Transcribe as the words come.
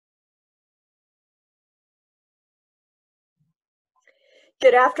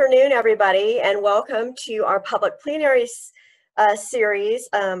Good afternoon, everybody, and welcome to our public plenary series.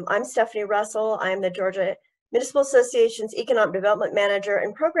 I'm Stephanie Russell. I'm the Georgia Municipal Association's Economic Development Manager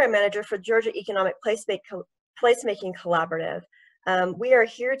and Program Manager for Georgia Economic Placemaking Collaborative. We are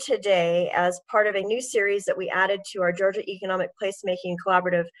here today as part of a new series that we added to our Georgia Economic Placemaking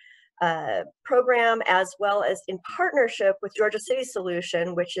Collaborative program, as well as in partnership with Georgia City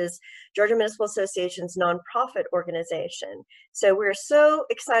Solution, which is Georgia Municipal Association's nonprofit organization. So we're so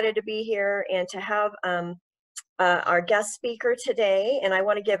excited to be here and to have our guest speaker today. And I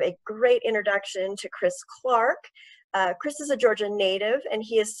want to give a great introduction to Chris Clark. Chris is a Georgia native, and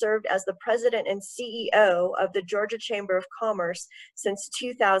he has served as the president and CEO of the Georgia Chamber of Commerce since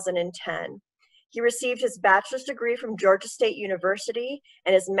 2010. He received his bachelor's degree from Georgia State University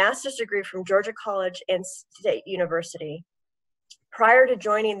and his master's degree from Georgia College and State University. Prior to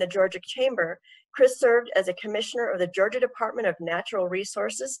joining the Georgia Chamber, Chris served as a commissioner of the Georgia Department of Natural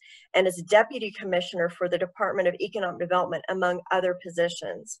Resources and as deputy commissioner for the Department of Economic Development, among other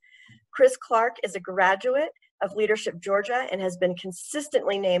positions. Chris Clark is a graduate of Leadership Georgia and has been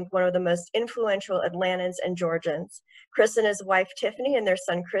consistently named one of the most influential Atlantans and Georgians. Chris and his wife Tiffany and their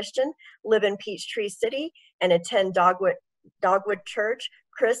son Christian live in Peachtree City and attend Dogwood Church.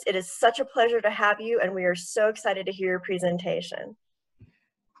 Chris, it is such a pleasure to have you, and we are so excited to hear your presentation.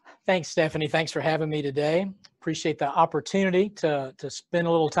 Thanks, Stephanie. Thanks for having me today. Appreciate the opportunity to spend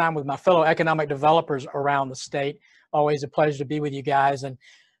a little time with my fellow economic developers around the state. Always a pleasure to be with you guys. And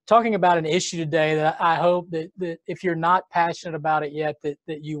talking about an issue today that I hope that if you're not passionate about it yet,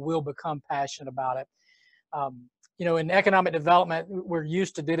 that you will become passionate about it. You know, in economic development, we're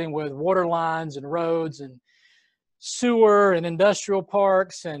used to dealing with water lines and roads and sewer and industrial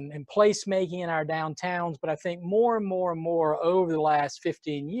parks and placemaking in our downtowns. But I think more and more over the last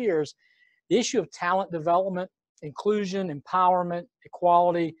 15 years, the issue of talent development, inclusion, empowerment,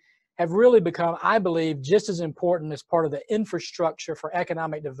 equality have really become, I believe, just as important as part of the infrastructure for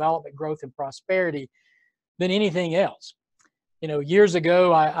economic development, growth, and prosperity than anything else. You know, years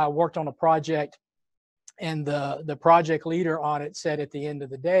ago, I worked on a project, and the project leader on it said at the end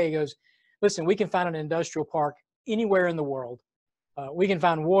of the day, he goes, listen, we can find an industrial park anywhere in the world. We can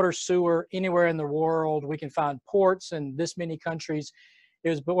find water, sewer anywhere in the world. We can find ports in this many countries.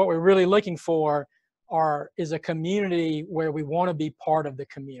 But what we're really looking for is a community where we want to be part of the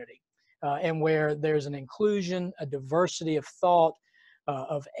community. And where there's an inclusion, a diversity of thought,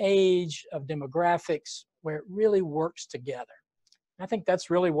 of age, of demographics, where it really works together. I think that's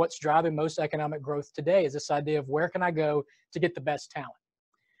really what's driving most economic growth today, is this idea of where can I go to get the best talent.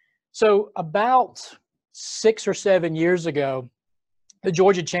 So about 6 or 7 years ago, the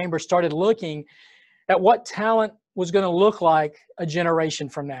Georgia Chamber started looking at what talent was going to look like a generation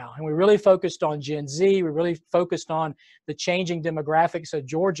from now. And we really focused on Gen Z. We really focused on the changing demographics of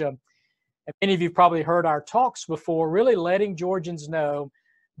Georgia. And many of you have probably heard our talks before, really letting Georgians know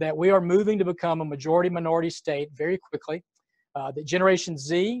that we are moving to become a majority-minority state very quickly. That Generation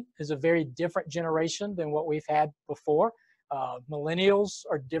Z is a very different generation than what we've had before. Millennials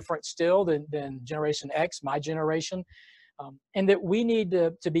are different still than Generation X, my generation. And that we need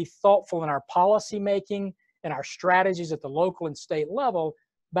to be thoughtful in our policy making and our strategies at the local and state level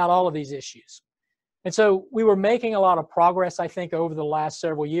about all of these issues. And so we were making a lot of progress, I think, over the last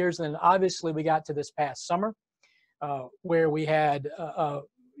several years. And obviously we got to this past summer where we had, a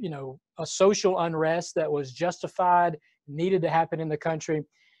social unrest that was justified, needed to happen in the country.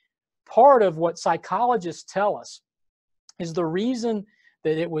 Part of what psychologists tell us is the reason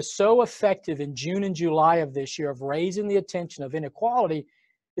that it was so effective in June and July of this year of raising the attention of inequality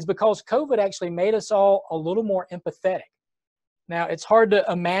is because COVID actually made us all a little more empathetic. Now, it's hard to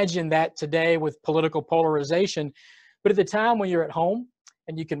imagine that today with political polarization, but at the time when you're at home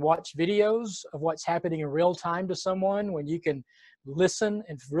and you can watch videos of what's happening in real time to someone, when you can listen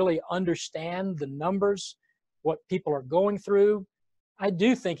and really understand the numbers, what people are going through, I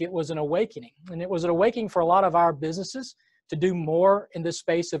do think it was an awakening. And it was an awakening for a lot of our businesses to do more in this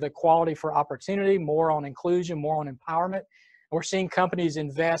space of equality for opportunity, more on inclusion, more on empowerment. We're seeing companies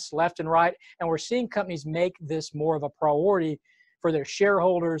invest left and right, and we're seeing companies make this more of a priority for their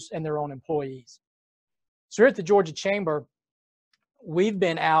shareholders and their own employees. So here at the Georgia Chamber, we've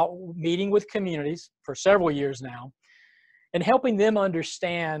been out meeting with communities for several years now and helping them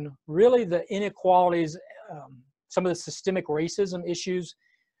understand really the inequalities, some of the systemic racism issues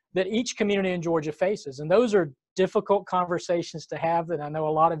that each community in Georgia faces. And those are difficult conversations to have, and I know a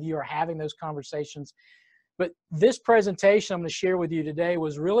lot of you are having those conversations. But this presentation I'm going to share with you today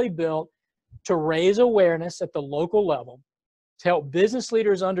was really built to raise awareness at the local level, to help business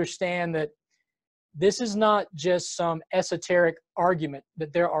leaders understand that this is not just some esoteric argument,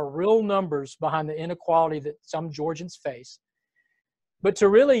 that there are real numbers behind the inequality that some Georgians face, but to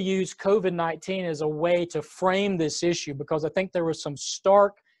really use COVID-19 as a way to frame this issue, because I think there were some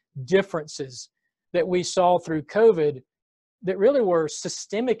stark differences that we saw through COVID that really were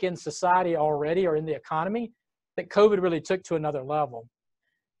systemic in society already, or in the economy, that COVID really took to another level.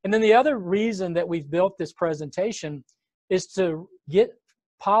 And then the other reason that we've built this presentation is to get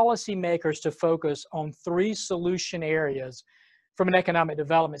policymakers to focus on 3 solution areas from an economic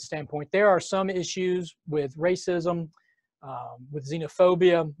development standpoint. There are some issues with racism, with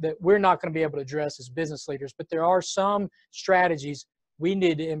xenophobia, that we're not going to be able to address as business leaders, but there are some strategies we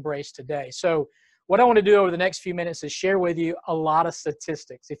need to embrace today. So what I want to do over the next few minutes is share with you a lot of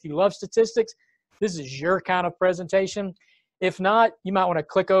statistics. If you love statistics, this is your kind of presentation. If not, you might want to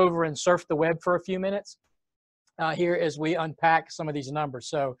click over and surf the web for a few minutes here as we unpack some of these numbers.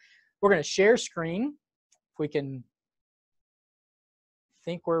 So we're going to share screen. If we can,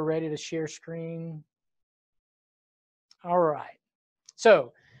 think we're ready to share screen. All right.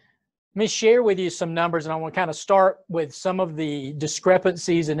 So let me share with you some numbers, and I want to kind of start with some of the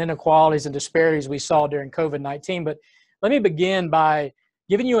discrepancies and inequalities and disparities we saw during COVID-19. But let me begin by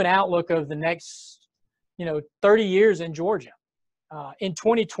giving you an outlook of the next, 30 years in Georgia. In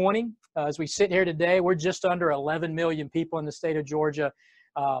 2020, as we sit here today, we're just under 11 million people in the state of Georgia.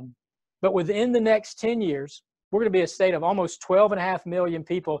 But within the next 10 years, we're going to be a state of almost 12.5 million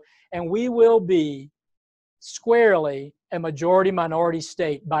people, and we will be squarely a majority minority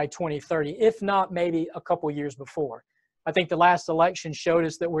state by 2030, if not maybe a couple years before. I think the last election showed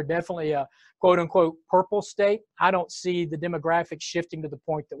us that we're definitely a quote unquote purple state. I don't see the demographics shifting to the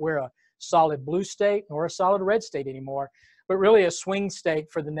point that we're a solid blue state or a solid red state anymore, but really a swing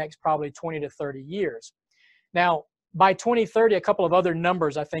state for the next probably 20 to 30 years. Now, by 2030, a couple of other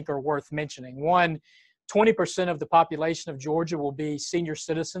numbers I think are worth mentioning. One, 20% of the population of Georgia will be senior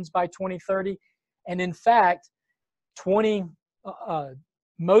citizens by 2030. And in fact,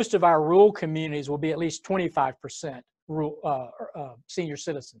 most of our rural communities will be at least 25% senior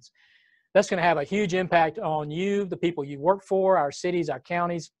citizens. That's going to have a huge impact on you, the people you work for, our cities, our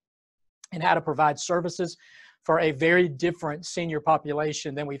counties, and how to provide services for a very different senior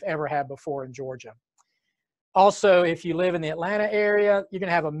population than we've ever had before in Georgia. Also, if you live in the Atlanta area, you're going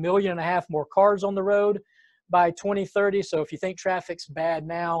to have 1.5 million more cars on the road by 2030. So if you think traffic's bad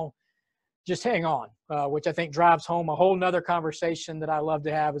now, just hang on, which I think drives home a whole nother conversation that I love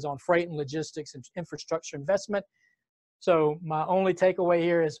to have, is on freight and logistics and infrastructure investment. So my only takeaway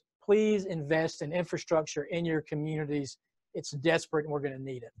here is please invest in infrastructure in your communities. It's desperate and we're going to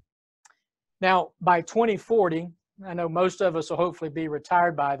need it. Now, by 2040, I know most of us will hopefully be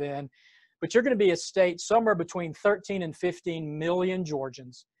retired by then, but you're going to be a state somewhere between 13 and 15 million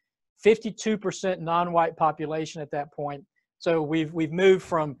Georgians, 52% non-white population at that point. So we've moved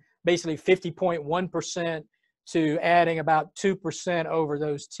from basically 50.1% to adding about 2% over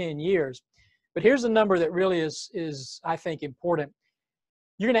those 10 years. But here's a number that really is I think important.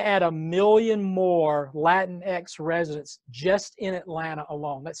 You're going to add 1 million more Latinx residents just in Atlanta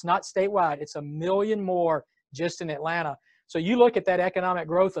alone. That's not statewide. It's 1 million more just in Atlanta. So you look at that economic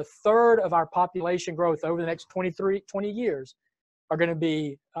growth, 1/3 of our population growth over the next 20 years are going to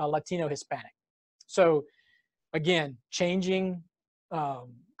be Latino Hispanic. So again, changing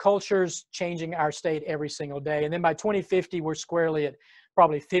cultures, changing our state every single day. And then by 2050, we're squarely at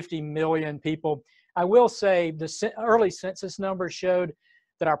probably 50 million people. I will say the early census numbers showed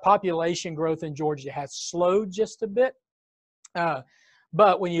that our population growth in Georgia has slowed just a bit.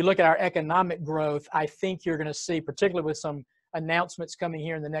 But when you look at our economic growth, I think you're going to see, particularly with some announcements coming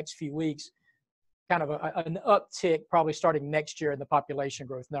here in the next few weeks, kind of an uptick probably starting next year in the population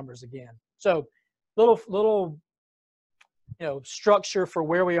growth numbers again. So little structure for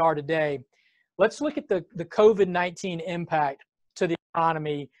where we are today. Let's look at the COVID-19 impact to the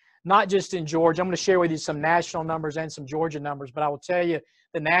economy, not just in Georgia. I'm going to share with you some national numbers and some Georgia numbers, but I will tell you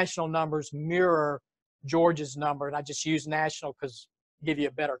the national numbers mirror Georgia's number, and I just use national because give you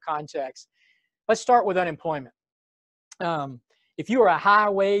a better context. Let's start with unemployment. If you are a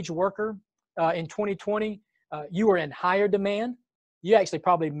high-wage worker in 2020, you were in higher demand. You actually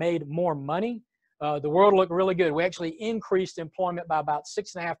probably made more money. The world looked really good. We actually increased employment by about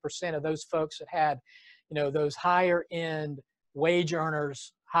 6.5% of those folks that had, those higher-end wage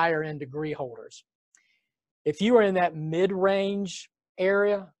earners, higher-end degree holders. If you were in that mid-range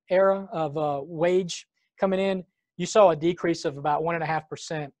era of wage coming in, you saw a decrease of about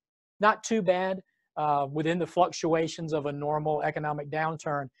 1.5%. Not too bad within the fluctuations of a normal economic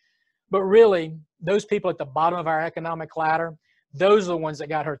downturn. But really, those people at the bottom of our economic ladder, those are the ones that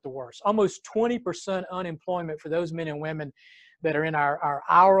got hurt the worst. Almost 20% unemployment for those men and women that are in our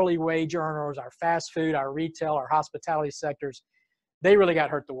hourly wage earners, our fast food, our retail, our hospitality sectors. They really got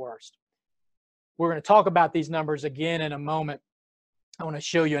hurt the worst. We're going to talk about these numbers again in a moment. I want to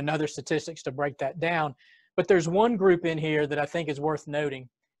show you another statistics to break that down. But there's one group in here that I think is worth noting,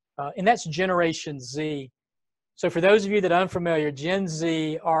 and that's Generation Z. So for those of you that are unfamiliar, Gen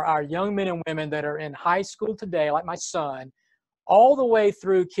Z are our young men and women that are in high school today, like my son, all the way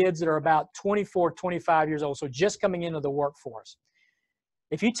through kids that are about 24, 25 years old, so just coming into the workforce.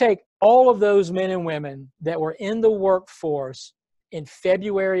 If you take all of those men and women that were in the workforce in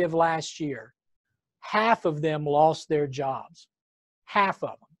February of last year, half of them lost their jobs. Half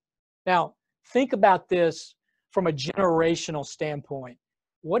of them. Now, think about this from a generational standpoint.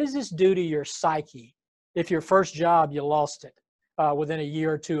 What does this do to your psyche if your first job, you lost it within a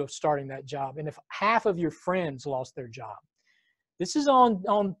year or two of starting that job? And if half of your friends lost their job? This is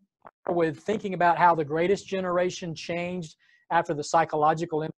on with thinking about how the greatest generation changed after the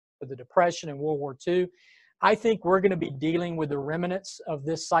psychological impact of the Depression and World War II. I think we're going to be dealing with the remnants of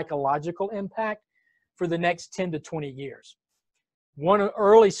this psychological impact for the next 10 to 20 years. One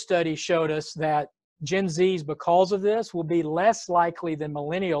early study showed us that Gen Zs, because of this, will be less likely than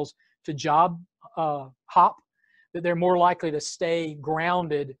millennials to job hop, that they're more likely to stay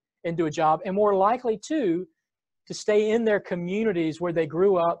grounded into a job, and more likely to stay in their communities where they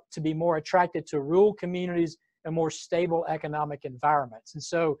grew up, to be more attracted to rural communities and more stable economic environments. And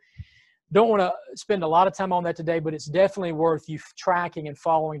so don't want to spend a lot of time on that today, but it's definitely worth you tracking and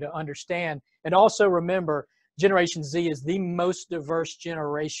following to understand. And also remember, Generation Z is the most diverse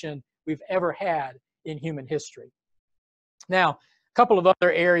generation we've ever had in human history. Now, a couple of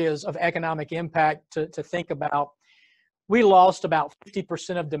other areas of economic impact to think about. We lost about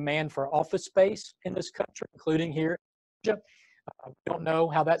 50% of demand for office space in this country, including here in Georgia. We don't know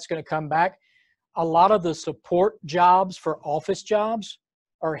how that's going to come back. A lot of the support jobs for office jobs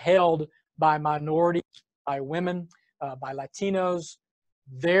are held by minorities, by women, by Latinos.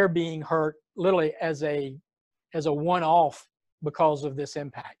 They're being hurt literally as a one-off because of this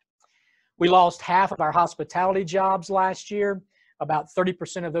impact. We lost half of our hospitality jobs last year. About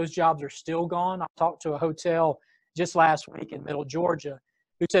 30% of those jobs are still gone. I talked to a hotel just last week in Middle Georgia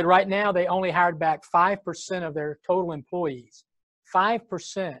who said right now they only hired back 5% of their total employees.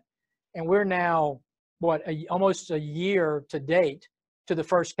 5%. And we're now, almost a year to date to the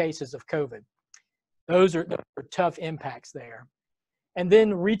first cases of COVID. Those are tough impacts there. And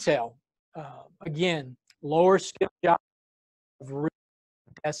then retail, again, lower skill jobs really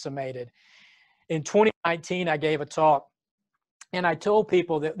decimated. In 2019, I gave a talk and I told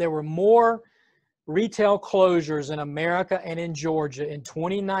people that there were more retail closures in America and in Georgia in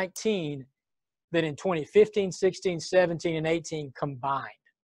 2019 than in 2015, 16, 17, and 18 combined.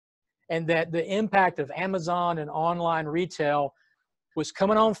 And that the impact of Amazon and online retail was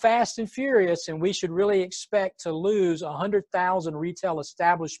coming on fast and furious, and we should really expect to lose 100,000 retail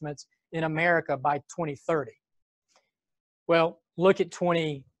establishments in America by 2030. Well, look at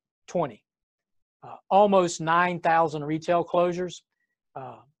 2020. Almost 9,000 retail closures.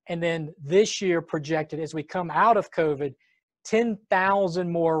 And then this year projected, as we come out of COVID, 10,000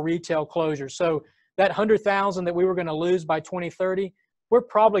 more retail closures. So that 100,000 that we were going to lose by 2030, we're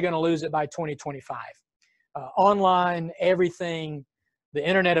probably going to lose it by 2025. Online, everything, the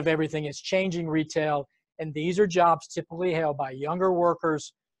internet of everything is changing retail. And these are jobs typically held by younger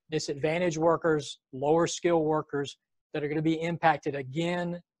workers, disadvantaged workers, lower skill workers that are going to be impacted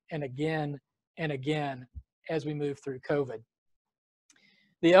again and again and again as we move through COVID.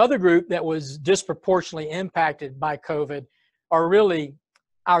 The other group that was disproportionately impacted by COVID are really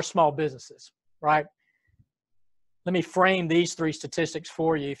our small businesses, right? Let me frame these three statistics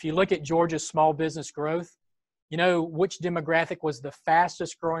for you. If you look at Georgia's small business growth, you know which demographic was the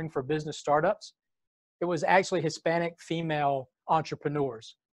fastest growing for business startups? It was actually Hispanic female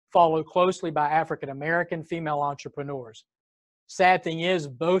entrepreneurs, followed closely by African-American female entrepreneurs. Sad thing is,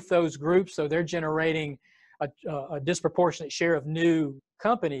 both those groups, so they're generating a disproportionate share of new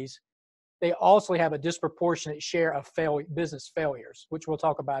companies, they also have a disproportionate share of business failures, which we'll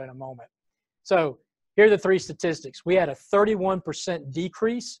talk about in a moment. So here are the three statistics. We had a 31%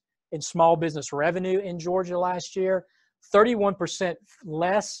 decrease in small business revenue in Georgia last year, 31%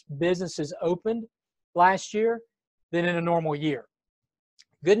 less businesses opened last year than in a normal year.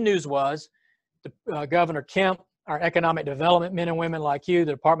 Good news was Governor Kemp, our economic development men and women like you,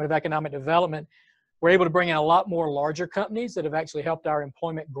 the Department of Economic Development, were able to bring in a lot more larger companies that have actually helped our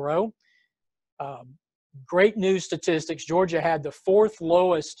employment grow. Great news statistics. Georgia had the fourth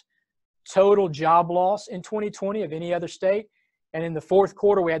lowest total job loss in 2020 of any other state. And in the fourth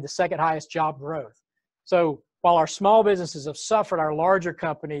quarter, we had the second highest job growth. So while our small businesses have suffered, our larger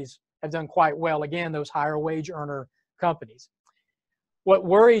companies have done quite well. Again, those higher wage earner companies. What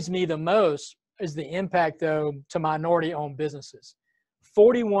worries me the most is the impact, though, to minority-owned businesses.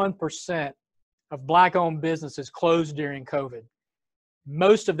 41% of Black-owned businesses closed during COVID.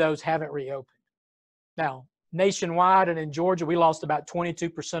 Most of those haven't reopened. Now, nationwide and in Georgia, we lost about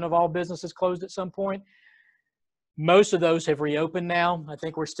 22% of all businesses closed at some point. Most of those have reopened now. I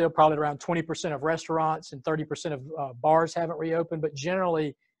think we're still probably around 20% of restaurants and 30% of bars haven't reopened, but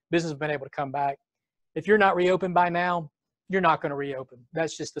generally, business has been able to come back. If you're not reopened by now, you're not going to reopen.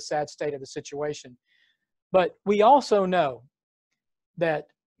 That's just the sad state of the situation. But we also know that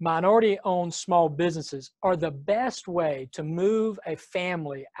minority-owned small businesses are the best way to move a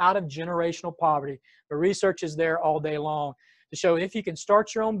family out of generational poverty. The research is there all day long to show if you can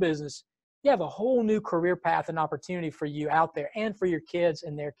start your own business, you have a whole new career path and opportunity for you out there and for your kids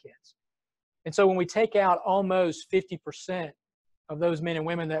and their kids. And so when we take out almost 50% of those men and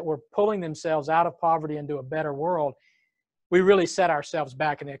women that were pulling themselves out of poverty into a better world, we really set ourselves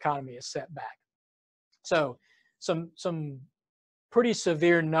back and the economy is set back. So some pretty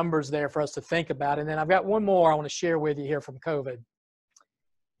severe numbers there for us to think about. And then I've got one more I want to share with you here from COVID.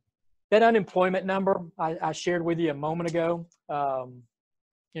 That unemployment number I shared with you a moment ago,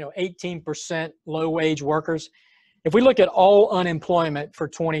 18% low-wage workers. If we look at all unemployment for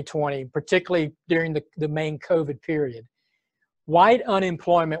 2020, particularly during the main COVID period, white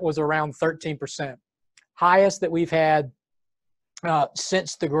unemployment was around 13%, highest that we've had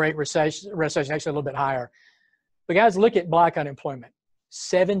since the Great Recession, actually a little bit higher. But guys, look at Black unemployment,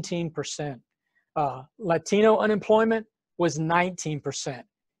 17%. Latino unemployment was 19%.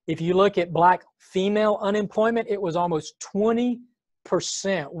 If you look at Black female unemployment, it was almost 20%.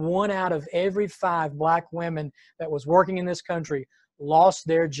 1 out of every 5 Black women that was working in this country lost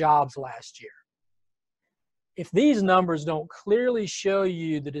their jobs last year. If these numbers don't clearly show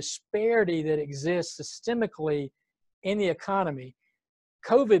you the disparity that exists systemically in the economy,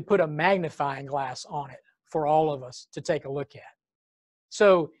 COVID put a magnifying glass on it for all of us to take a look at.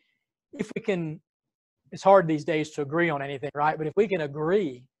 So if we can, it's hard these days to agree on anything, right? But if we can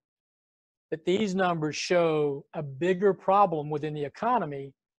agree that these numbers show a bigger problem within the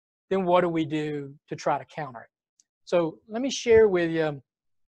economy, then what do we do to try to counter it? So let me share with you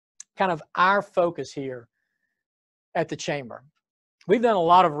kind of our focus here at the Chamber. We've done a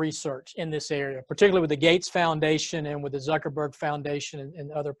lot of research in this area, particularly with the Gates Foundation and with the Zuckerberg Foundation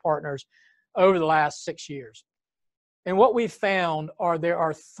and other partners over the last 6 years. And what we've found are there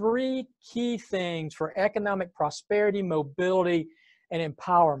are 3 key things for economic prosperity, mobility, and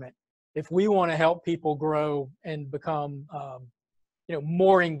empowerment if we want to help people grow and become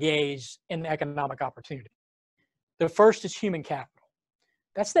more engaged in economic opportunity. The first is human capital.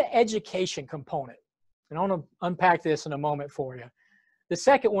 That's the education component. And I want to unpack this in a moment for you. The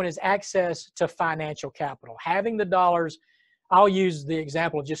second one is access to financial capital. Having the dollars, I'll use the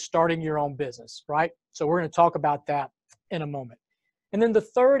example of just starting your own business, right? So we're going to talk about that in a moment. And then the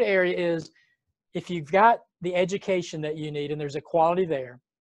third area is if you've got the education that you need and there's equality there,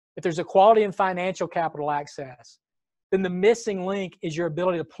 if there's equality in financial capital access, then the missing link is your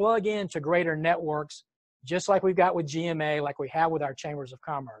ability to plug into greater networks, just like we've got with GMA, like we have with our chambers of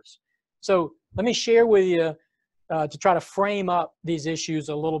commerce. So let me share with you to try to frame up these issues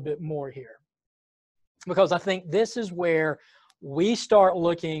a little bit more here, because I think this is where we start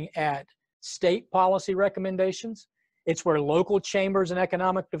looking at state policy recommendations. It's where local chambers and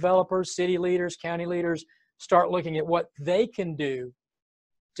economic developers, city leaders, county leaders start looking at what they can do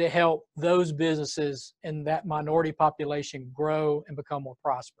to help those businesses and that minority population grow and become more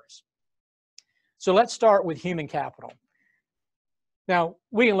prosperous. So let's start with human capital. Now,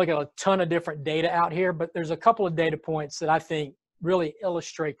 we can look at a ton of different data out here, but there's a couple of data points that I think really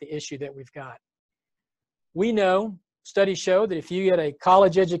illustrate the issue that we've got. We know, studies show that if you get a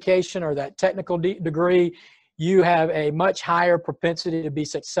college education or that technical degree, you have a much higher propensity to be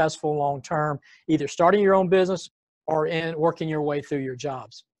successful long-term, either starting your own business or in working your way through your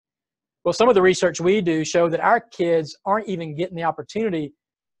jobs. Well, some of the research we do show that our kids aren't even getting the opportunity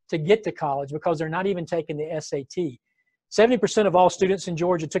to get to college because they're not even taking the SAT. 70% of all students in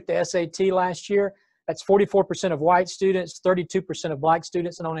Georgia took the SAT last year. That's 44% of white students, 32% of Black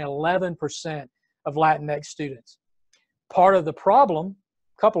students, and only 11% of Latinx students. Part of the problem,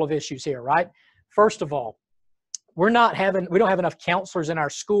 a couple of issues here, right? First of all, we don't have enough counselors in our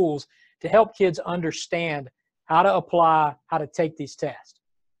schools to help kids understand how to apply, how to take these tests.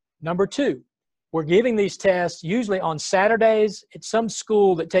 Number 2, we're giving these tests usually on Saturdays at some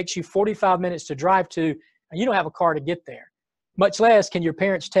school that takes you 45 minutes to drive to, and you don't have a car to get there. Much less can your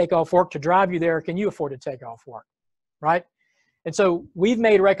parents take off work to drive you there, or can you afford to take off work, right? And so we've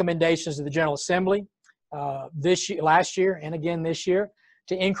made recommendations to the General Assembly last year, and again this year,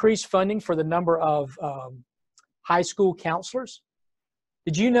 to increase funding for the number of high school counselors.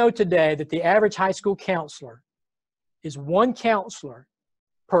 Did you know today that the average high school counselor is one counselor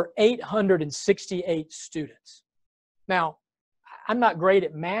per 868 students? Now, I'm not great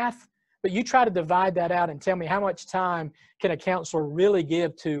at math, but you try to divide that out and tell me how much time can a counselor really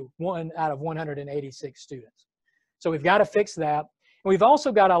give to one out of 186 students. So we've got to fix that. And we've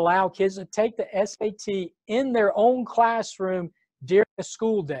also got to allow kids to take the SAT in their own classroom during the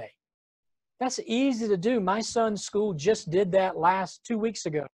school day. That's easy to do. My son's school just did that 2 weeks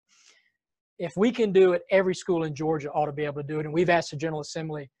ago. If we can do it, every school in Georgia ought to be able to do it. And we've asked the General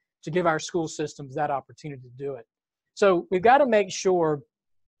Assembly to give our school systems that opportunity to do it. So we've got to make sure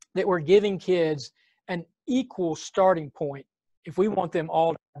that we're giving kids an equal starting point if we want them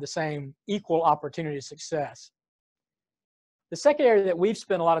all to have the same equal opportunity to success. The second area that we've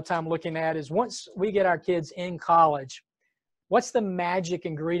spent a lot of time looking at is once we get our kids in college, what's the magic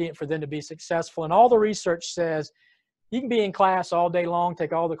ingredient for them to be successful? And all the research says you can be in class all day long,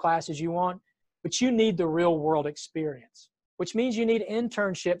 take all the classes you want, but you need the real world experience, which means you need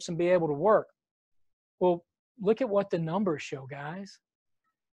internships and be able to work. Well, look at what the numbers show, guys.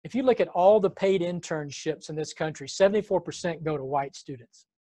 If you look at all the paid internships in this country, 74% go to white students,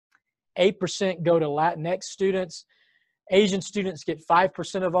 8% go to Latinx students, Asian students get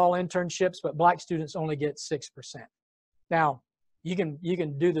 5% of all internships, but black students only get 6%. Now, you can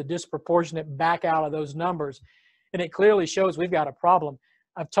do the disproportionate back out of those numbers, and it clearly shows we've got a problem.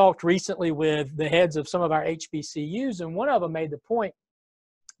 I've talked recently with the heads of some of our HBCUs, and one of them made the point,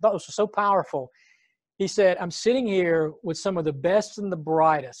 I thought this was so powerful. He said, I'm sitting here with some of the best and the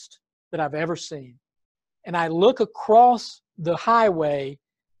brightest that I've ever seen, and I look across the highway,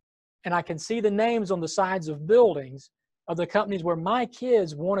 and I can see the names on the sides of buildings of the companies where my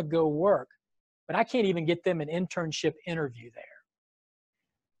kids want to go work, but I can't even get them an internship interview there.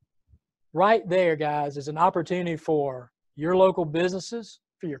 Right there, guys, is an opportunity for your local businesses,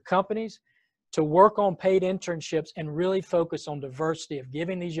 for your companies, to work on paid internships and really focus on diversity of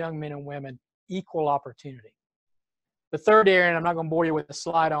giving these young men and women equal opportunity. The third area, and I'm not going to bore you with a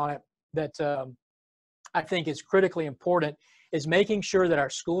slide on it, that I think is critically important, is making sure that our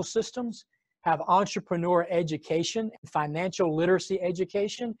school systems have entrepreneur education and financial literacy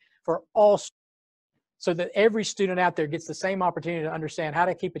education for all students, so that every student out there gets the same opportunity to understand how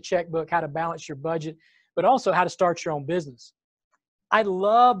to keep a checkbook, how to balance your budget, but also how to start your own business. I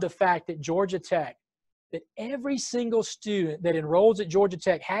love the fact that Georgia Tech, that every single student that enrolls at Georgia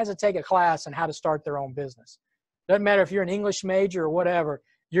Tech has to take a class on how to start their own business. Doesn't matter if you're an English major or whatever,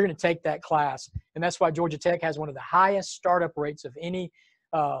 you're going to take that class. And that's why Georgia Tech has one of the highest startup rates of any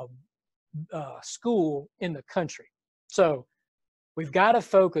school in the country. So we've got to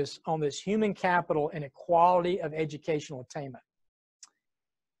focus on this human capital and equality of educational attainment.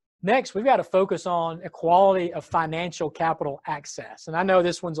 Next, we've got to focus on equality of financial capital access. And I know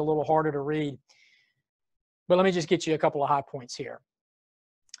this one's a little harder to read, but let me just get you a couple of high points here.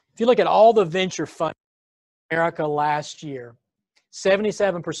 If you look at all the venture funding in America last year,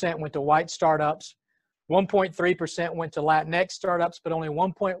 77% went to white startups, 1.3% went to Latinx startups, but only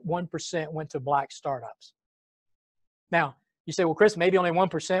 1.1% went to black startups. Now, you say, well, Chris, maybe only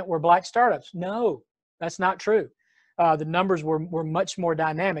 1% were black startups. No, that's not true. The numbers were much more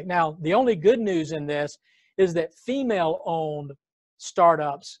dynamic. Now, the only good news in this is that female-owned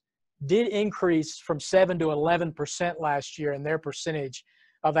startups did increase from 7 to 11% last year in their percentage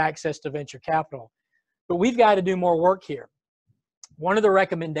of access to venture capital. But we've got to do more work here. One of the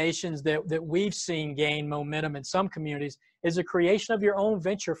recommendations that we've seen gain momentum in some communities is the creation of your own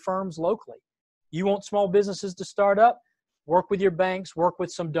venture firms locally. You want small businesses to start up? Work with your banks, work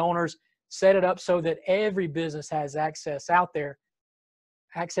with some donors, set it up so that every business has access out there.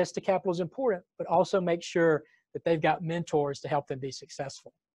 Access to capital is important, but also make sure that they've got mentors to help them be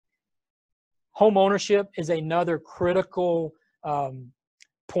successful. Home ownership is another critical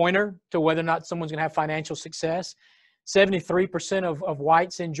pointer to whether or not someone's going to have financial success. 73% of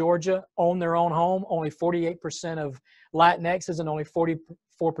whites in Georgia own their own home. Only 48% of Latinxes and only 44%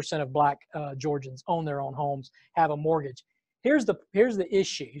 of black Georgians own their own homes, have a mortgage. Here's the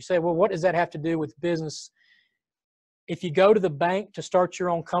issue. You say, well, what does that have to do with business? If you go to the bank to start your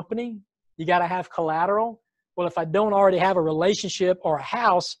own company, you got to have collateral. Well, if I don't already have a relationship or a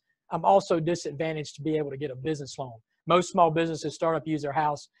house, I'm also disadvantaged to be able to get a business loan. Most small businesses start up use their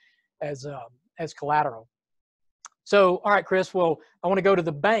house as collateral. So, all right, Chris, well, I want to go to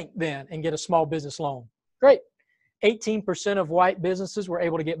the bank then and get a small business loan. Great. 18% of white businesses were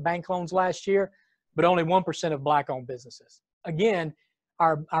able to get bank loans last year, but only 1% of black-owned businesses. Again,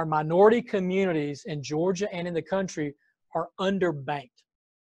 our minority communities in Georgia and in the country are underbanked.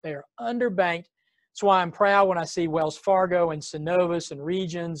 They are underbanked. That's why I'm proud when I see Wells Fargo and Synovus and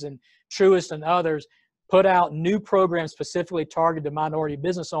Regions and Truist and others put out new programs specifically targeted to minority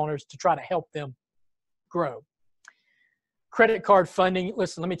business owners to try to help them grow. Credit card funding.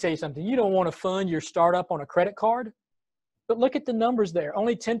 Listen, let me tell you something. You don't want to fund your startup on a credit card, but look at the numbers there.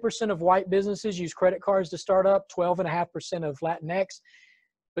 Only 10% of white businesses use credit cards to start up, 12.5% of Latinx,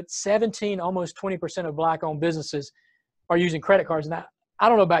 but 17, almost 20% of black-owned businesses are using credit cards. Now, I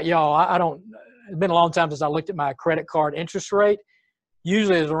don't know about y'all. I don't. It's been a long time since I looked at my credit card interest rate.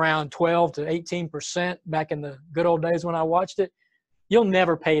 Usually it's around 12 to 18% back in the good old days when I watched it. You'll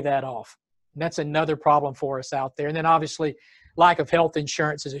never pay that off. And that's another problem for us out there. And then obviously lack of health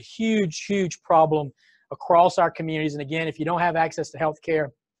insurance is a huge, huge problem across our communities. And again, if you don't have access to health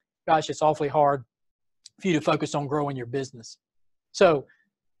care, gosh, it's awfully hard for you to focus on growing your business. So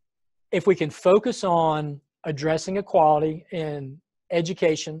if we can focus on addressing equality in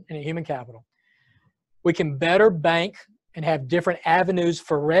education and in human capital, we can better bank and have different avenues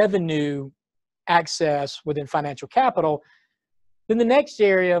for revenue access within financial capital. Then the next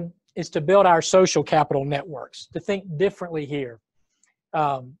area is to build our social capital networks, to think differently here.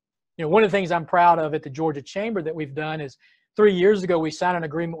 One of the things I'm proud of at the Georgia Chamber that we've done is 3 years ago, we signed an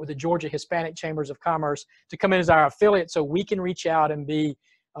agreement with the Georgia Hispanic Chambers of Commerce to come in as our affiliate so we can reach out and be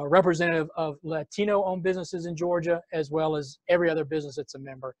a representative of Latino-owned businesses in Georgia, as well as every other business that's a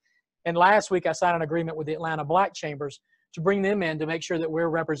member. And last week, I signed an agreement with the Atlanta Black Chambers to bring them in to make sure that we're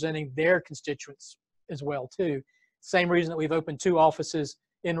representing their constituents as well, too. Same reason that we've opened 2 offices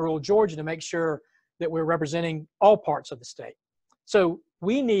in rural Georgia to make sure that we're representing all parts of the state. So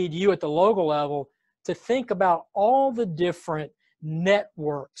we need you at the local level to think about all the different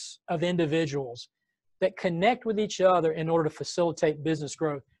networks of individuals that connect with each other in order to facilitate business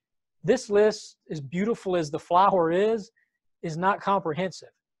growth. This list, as beautiful as the flower is not comprehensive.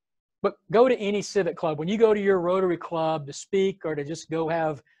 But go to any civic club. When you go to your Rotary Club to speak or to just go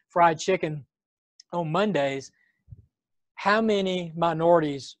have fried chicken on Mondays, how many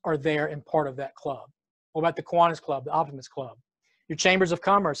minorities are there in part of that club? What about the Kiwanis Club, the Optimist Club? Your chambers of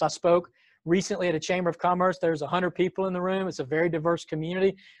commerce. I spoke recently at a chamber of commerce. There's 100 people in the room. It's a very diverse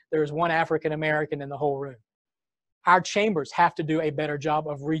community. There's 1 African American in the whole room. Our chambers have to do a better job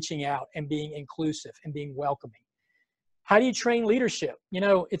of reaching out and being inclusive and being welcoming. How do you train leadership?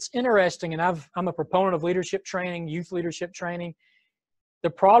 It's interesting, and I'm a proponent of leadership training, youth leadership training. The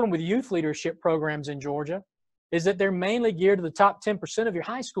problem with youth leadership programs in Georgia is that they're mainly geared to the top 10% of your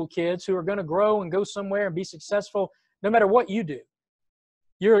high school kids who are going to grow and go somewhere and be successful no matter what you do.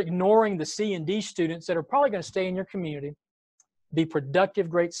 You're ignoring the C and D students that are probably going to stay in your community, be productive,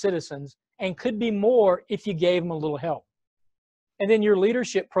 great citizens, and could be more if you gave them a little help. And then your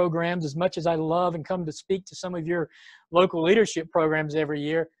leadership programs, as much as I love and come to speak to some of your local leadership programs every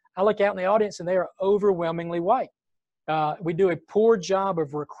year, I look out in the audience and they are overwhelmingly white. We do a poor job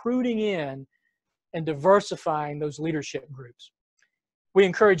of recruiting in and diversifying those leadership groups. We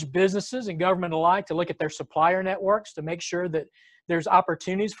encourage businesses and government alike to look at their supplier networks to make sure that there's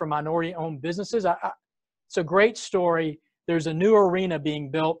opportunities for minority-owned businesses. It's a great story. There's a new arena being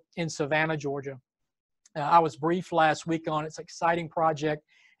built in Savannah, Georgia. I was briefed last week on it. It's an exciting project.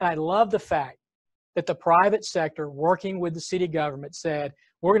 And I love the fact that the private sector, working with the city government, said,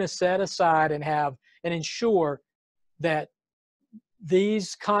 we're going to set aside and have and ensure that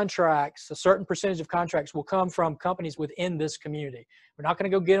these contracts, a certain percentage of contracts, will come from companies within this community. We're not going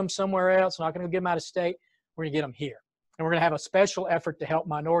to go get them somewhere else. We're not going to get them out of state. We're going to get them here. And we're going to have a special effort to help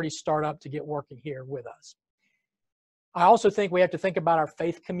minorities start up to get working here with us. I also think we have to think about our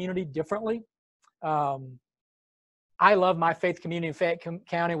faith community differently. I love my faith community in Fayette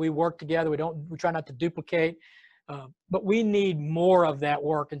County. We work together. We try not to duplicate, but we need more of that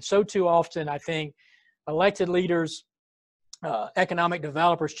work. And so too often, I think elected leaders, economic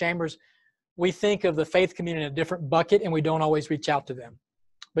developers, chambers, we think of the faith community in a different bucket and we don't always reach out to them.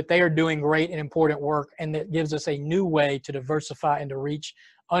 But they are doing great and important work, and that gives us a new way to diversify and to reach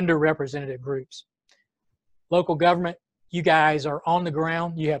underrepresented groups. Local government, you guys are on the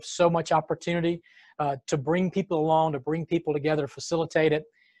ground. You have so much opportunity to bring people along, to bring people together, to facilitate it.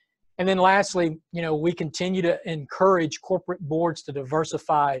 And then lastly, we continue to encourage corporate boards to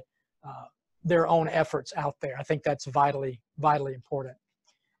diversify their own efforts out there. I think that's vitally, vitally important.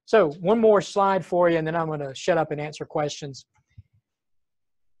 So one more slide for you, and then I'm going to shut up and answer questions.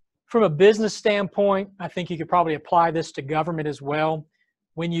 From a business standpoint, I think you could probably apply this to government as well.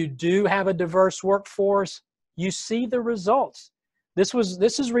 When you do have a diverse workforce, you see the results. This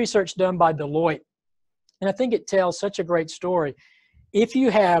is research done by Deloitte, and I think it tells such a great story. If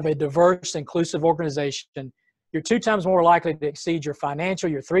you have a diverse, inclusive organization, you're 2 times more likely to exceed your financial,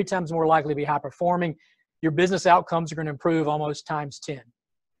 you're 3 times more likely to be high performing, your business outcomes are going to improve almost times 10.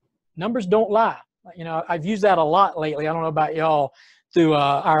 Numbers don't lie. You know, I've used that a lot lately. I don't know about y'all through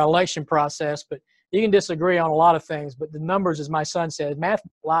our election process, but you can disagree on a lot of things. But the numbers, as my son said, math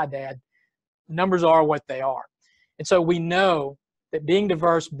don't lie, Dad. Numbers are what they are. And so we know that being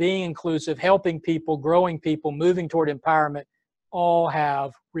diverse, being inclusive, helping people, growing people, moving toward empowerment, all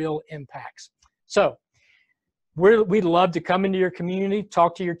have real impacts. So we'd love to come into your community,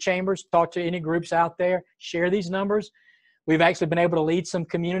 talk to your chambers, talk to any groups out there, share these numbers. We've actually been able to lead some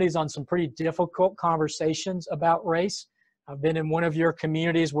communities on some pretty difficult conversations about race. I've been in one of your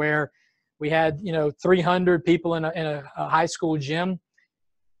communities where we had, 300 people in a high school gym.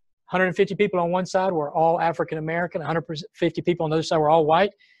 150 people on one side were all African American, 150 people on the other side were all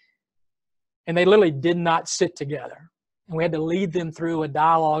white. And they literally did not sit together. And we had to lead them through a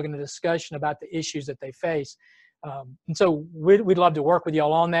dialogue and a discussion about the issues that they face. And so we'd love to work with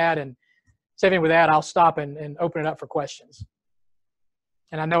y'all on that. And Stephanie, with that, I'll stop and open it up for questions.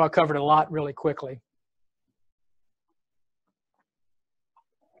 And I know I covered a lot really quickly.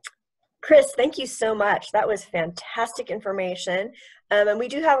 Chris, thank you so much. That was fantastic information. And we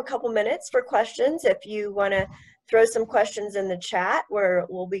do have a couple minutes for questions. If you want to throw some questions in the chat,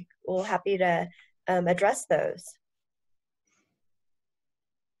 we'll be happy to address those.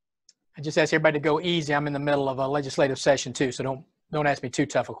 I just ask everybody to go easy. I'm in the middle of a legislative session too, so don't ask me too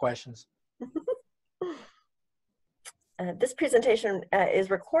tough of questions. This presentation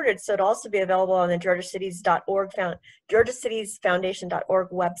is recorded, so it'll also be available on the georgiacitiesfoundation.org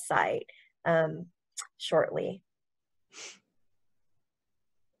website shortly.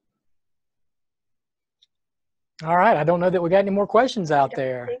 All right. I don't know that we got any more questions out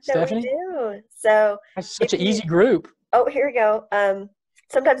there, Stephanie. We do. So that's such an easy group. Oh, here we go.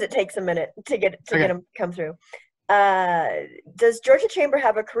 Sometimes it takes a minute to get them come through. Does Georgia Chamber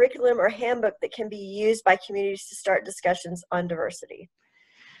have a curriculum or handbook that can be used by communities to start discussions on diversity?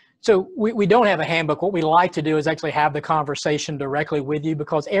 So we don't have a handbook. What we like to do is actually have the conversation directly with you,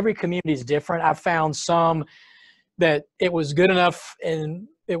 because every community is different. I've found some that it was good enough and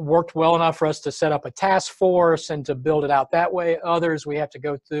it worked well enough for us to set up a task force and to build it out that way. Others, we have to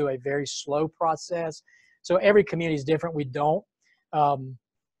go through a very slow process. So every community is different. We don't.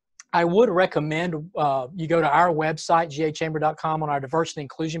 I would recommend you go to our website, gachamber.com, on our diversity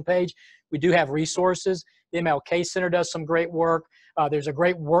inclusion page. We do have resources. The MLK Center does some great work. There's a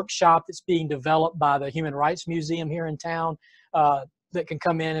great workshop that's being developed by the Human Rights Museum here in town that can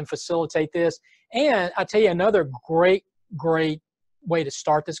come in and facilitate this. And I tell you, another great way to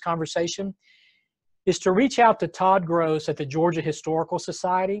start this conversation is to reach out to Todd Gross at the Georgia Historical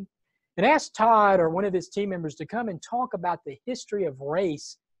Society and ask Todd or one of his team members to come and talk about the history of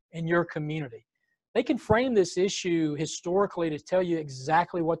race in your community. They can frame this issue historically to tell you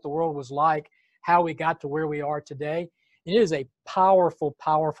exactly what the world was like, how we got to where we are today. It is a powerful,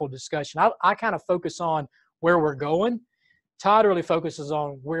 powerful discussion. I kind of focus on where we're going. Todd really focuses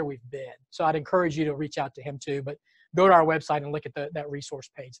on where we've been. So I'd encourage you to reach out to him too, but go to our website and look at that resource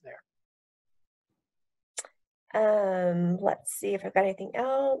page there. Let's see if I've got anything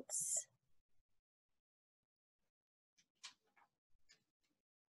else.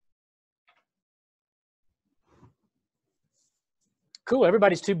 Cool.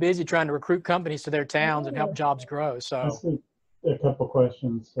 Everybody's too busy trying to recruit companies to their towns and help jobs grow. So I see a couple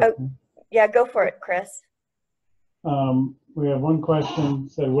questions. Yeah, go for it, Chris. We have one question.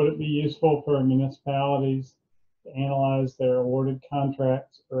 So would it be useful for municipalities to analyze their awarded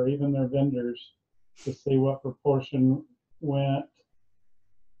contracts or even their vendors to see what proportion went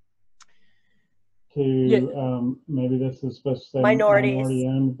to, maybe this is supposed to say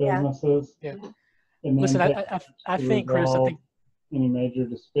minority-owned businesses? Yeah. And then listen, I think, Chris, any major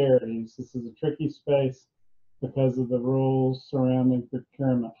disparities. This is a tricky space because of the rules surrounding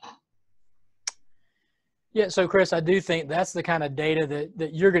procurement. Yeah, so Chris, I do think that's the kind of data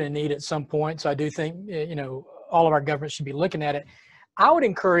that you're going to need at some point. So I do think, all of our governments should be looking at it. I would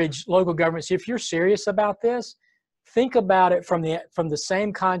encourage local governments, if you're serious about this, think about it from the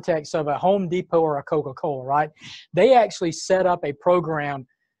same context of a Home Depot or a Coca-Cola, right? They actually set up a program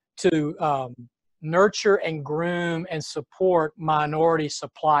to nurture and groom and support minority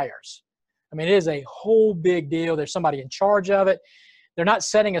suppliers. I mean, it is a whole big deal. There's somebody in charge of it. They're not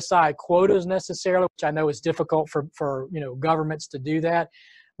setting aside quotas necessarily, which I know is difficult for governments to do that,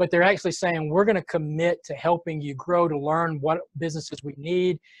 but they're actually saying we're going to commit to helping you grow, to learn what businesses we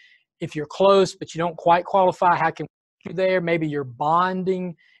need, if you're close, but you don't quite qualify, how can we get you there? Maybe your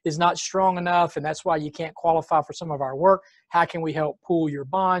bonding is not strong enough, and that's why you can't qualify for some of our work. How can we help pool your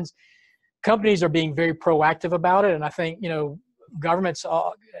bonds? Companies are being very proactive about it, and I think, you know, governments,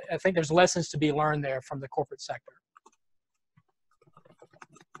 I think there's lessons to be learned there from the corporate sector.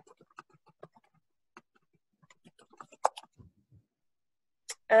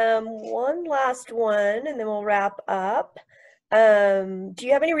 One last one, and then we'll wrap up. Do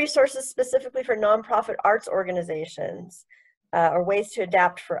you have any resources specifically for nonprofit arts organizations or ways to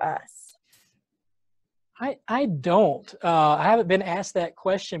adapt for us? I don't. I haven't been asked that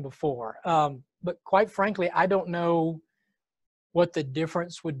question before. But quite frankly, I don't know what the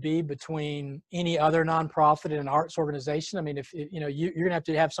difference would be between any other nonprofit and an arts organization. I mean, if you know, you're gonna have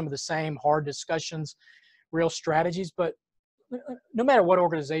to have some of the same hard discussions, real strategies. But no matter what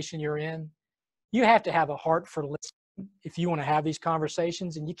organization you're in, you have to have a heart for listening if you want to have these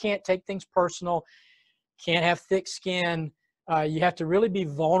conversations, and you can't take things personal. Can't have thick skin. You have to really be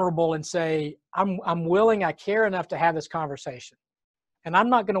vulnerable and say, I'm willing, I care enough to have this conversation. And I'm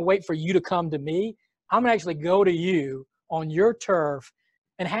not going to wait for you to come to me. I'm going to actually go to you on your turf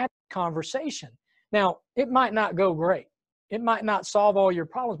and have a conversation. Now, it might not go great. It might not solve all your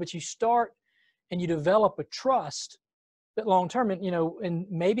problems, but you start and you develop a trust that long-term, and, you know, and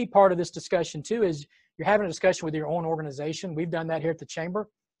maybe part of this discussion too is you're having a discussion with your own organization. We've done that here at the Chamber.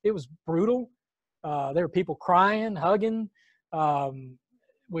 It was brutal. There were people crying, hugging.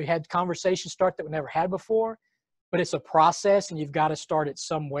 We had conversations start that we never had before, but it's a process and you've got to start it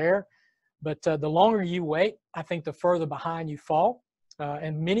somewhere. But the longer you wait, I think the further behind you fall.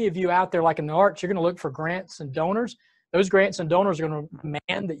 And many of you out there, like in the arts, you're going to look for grants and donors. Those grants and donors are going to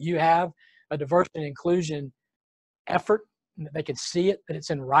demand that you have a diversity and inclusion effort, that they can see it, that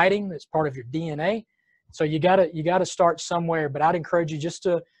it's in writing, that's part of your DNA. So you gotta start somewhere. But I'd encourage you just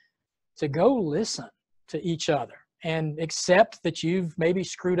to go listen to each other and accept that you've maybe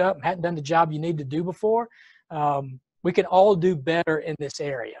screwed up and hadn't done the job you need to do before. We can all do better in this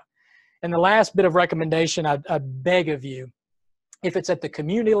area. And the last bit of recommendation I beg of you, if it's at the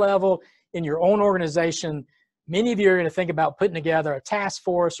community level, in your own organization, many of you are going to think about putting together a task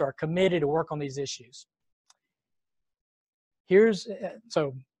force or a committee to work on these issues.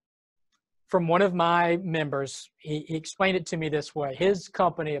 So from one of my members, he explained it to me this way. His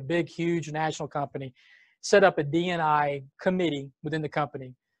company, a big, huge national company, set up a D&I committee within the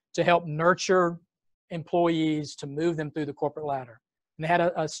company to help nurture employees to move them through the corporate ladder. And they had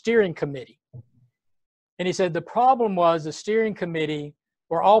a steering committee. And he said the problem was the steering committee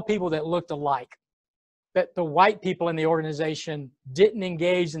were all people that looked alike, that the white people in the organization didn't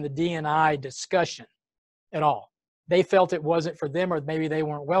engage in the D&I discussion at all. They felt it wasn't for them, or maybe they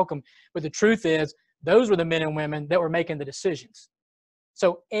weren't welcome. But the truth is, those were the men and women that were making the decisions.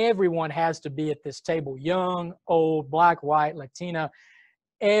 So everyone has to be at this table, young, old, black, white, Latina.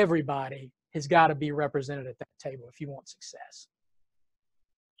 Everybody has got to be represented at that table if you want success.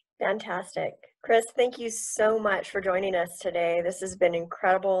 Fantastic. Chris, thank you so much for joining us today. This has been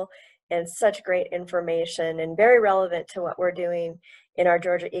incredible and such great information and very relevant to what we're doing in our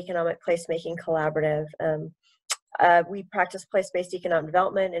Georgia Economic Placemaking Collaborative. We practice place-based economic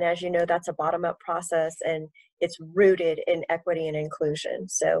development, and as you know, that's a bottom-up process, and it's rooted in equity and inclusion.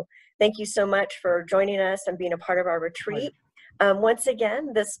 So thank you so much for joining us and being a part of our retreat. Once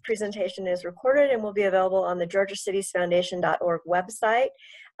again, this presentation is recorded and will be available on the georgiacitiesfoundation.org website.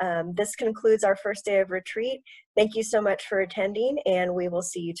 This concludes our first day of retreat. Thank you so much for attending, and we will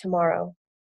see you tomorrow.